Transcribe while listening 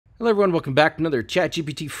Hello everyone, welcome back to another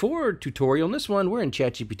ChatGPT-4 tutorial. In this one, we're in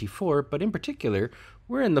ChatGPT-4, but in particular,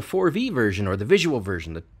 we're in the 4V version, or the visual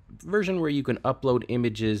version, the version where you can upload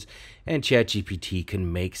images and ChatGPT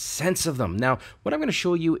can make sense of them. Now, what I'm going to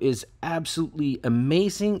show you is absolutely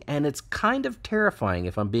amazing, and it's kind of terrifying,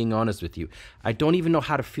 if I'm being honest with you. I don't even know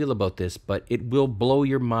how to feel about this, but it will blow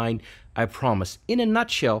your mind, I promise. In a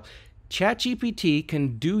nutshell, ChatGPT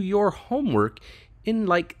can do your homework in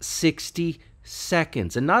like 60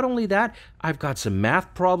 seconds. And not only that, I've got some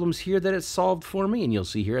math problems here that it solved for me, and you'll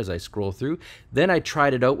see here as I scroll through. Then I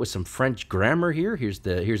tried it out with some French grammar here. Here's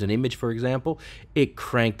an image, for example. It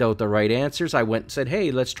cranked out the right answers. I went and said,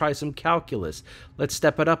 hey, let's try some calculus. Let's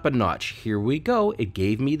step it up a notch. Here we go. It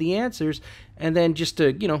gave me the answers. And then just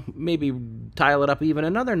to, maybe tile it up even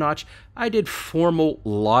another notch, I did formal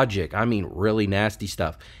logic. I mean, really nasty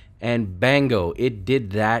stuff. And bango, it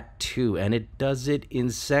did that too, and it does it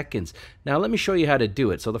in seconds. Now let me show you how to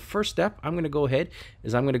do it. So the first step I'm going to go ahead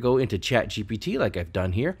is I'm going to go into ChatGPT like I've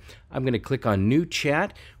done here. I'm going to click on New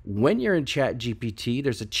Chat. When you're in ChatGPT,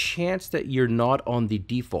 there's a chance that you're not on the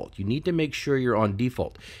default. You need to make sure you're on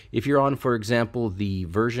default. If you're on, for example, the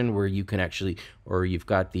version where you can actually, or you've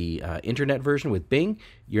got the internet version with Bing,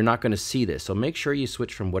 you're not going to see this. So make sure you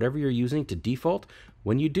switch from whatever you're using to default.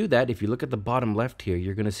 When you do that, if you look at the bottom left here,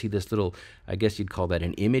 you're going to see this little, I guess you'd call that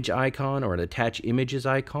an image icon or an attach images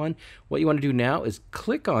icon. What you want to do now is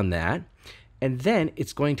click on that, and then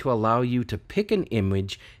it's going to allow you to pick an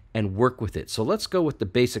image and work with it. So let's go with the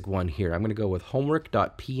basic one here. I'm going to go with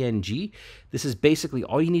homework.png. This is basically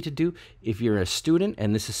all you need to do if you're a student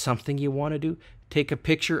and this is something you want to do. Take a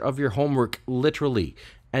picture of your homework, literally,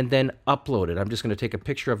 and then upload it. I'm just going to take a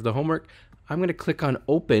picture of the homework. I'm going to click on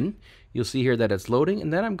open. You'll see here that it's loading,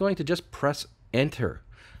 and then I'm going to just press enter.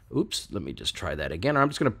 Oops, let me just try that again. I'm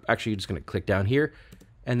just going to click down here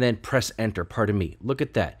and then press enter. Pardon me. Look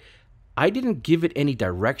at that. I didn't give it any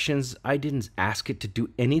directions. I didn't ask it to do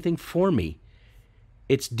anything for me.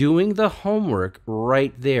 It's doing the homework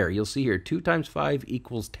right there. You'll see here 2 times 5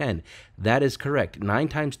 equals 10. That is correct. 9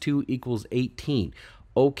 times 2 equals 18.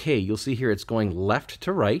 Okay, you'll see here it's going left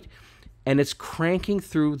to right, and it's cranking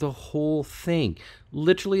through the whole thing.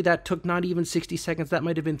 Literally, that took not even 60 seconds. That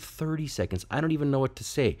might have been 30 seconds. I don't even know what to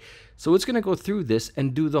say. So it's going to go through this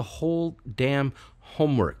and do the whole damn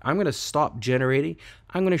homework. I'm going to stop generating.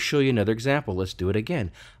 I'm going to show you another example. Let's do it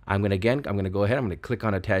again. I'm going to go ahead. I'm going to click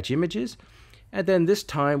on attach images. And then this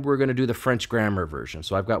time, we're going to do the French grammar version.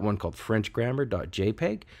 So I've got one called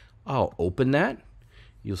frenchgrammar.jpg. I'll open that.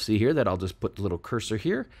 You'll see here that I'll just put the little cursor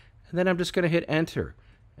here. And then I'm just going to hit enter.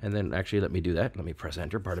 And then actually, let me do that. Let me press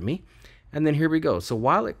enter, pardon me. And then here we go. So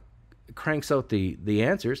while it cranks out the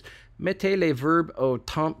answers, mettez les verbes au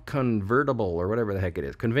temps convertible, or whatever the heck it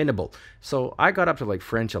is, convenable. So I got up to like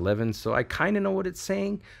French 11, so I kind of know what it's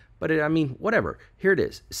saying, but I mean, whatever. Here it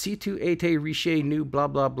is. Si tu étais riche, nous blah,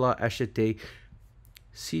 blah, blah, acheter.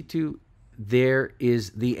 Si tu, there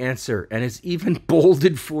is the answer, and it's even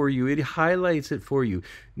bolded for you. It highlights it for you.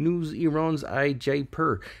 Nous irons à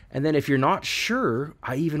Jaipur. And then if you're not sure,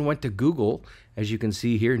 I even went to Google, as you can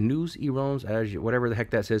see here, nous irons à whatever the heck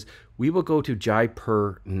that says. We will go to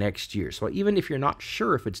Jaipur next year. So even if you're not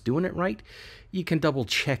sure if it's doing it right, you can double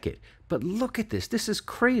check it. But look at this. This is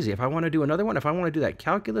crazy. If I want to do another one, if I want to do that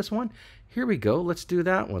calculus one, here we go. Let's do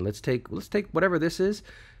that one. Let's take whatever this is.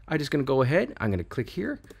 I'm just going to go ahead. I'm going to click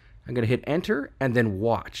here. I'm going to hit enter and then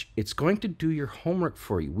watch. It's going to do your homework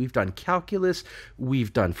for you. We've done calculus,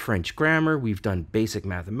 we've done French grammar, we've done basic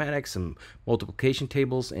mathematics, some multiplication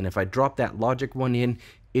tables, and if I drop that logic one in,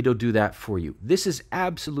 it'll do that for you. This is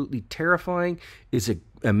absolutely terrifying. It's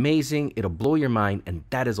amazing. It'll blow your mind, and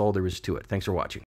that is all there is to it. Thanks for watching.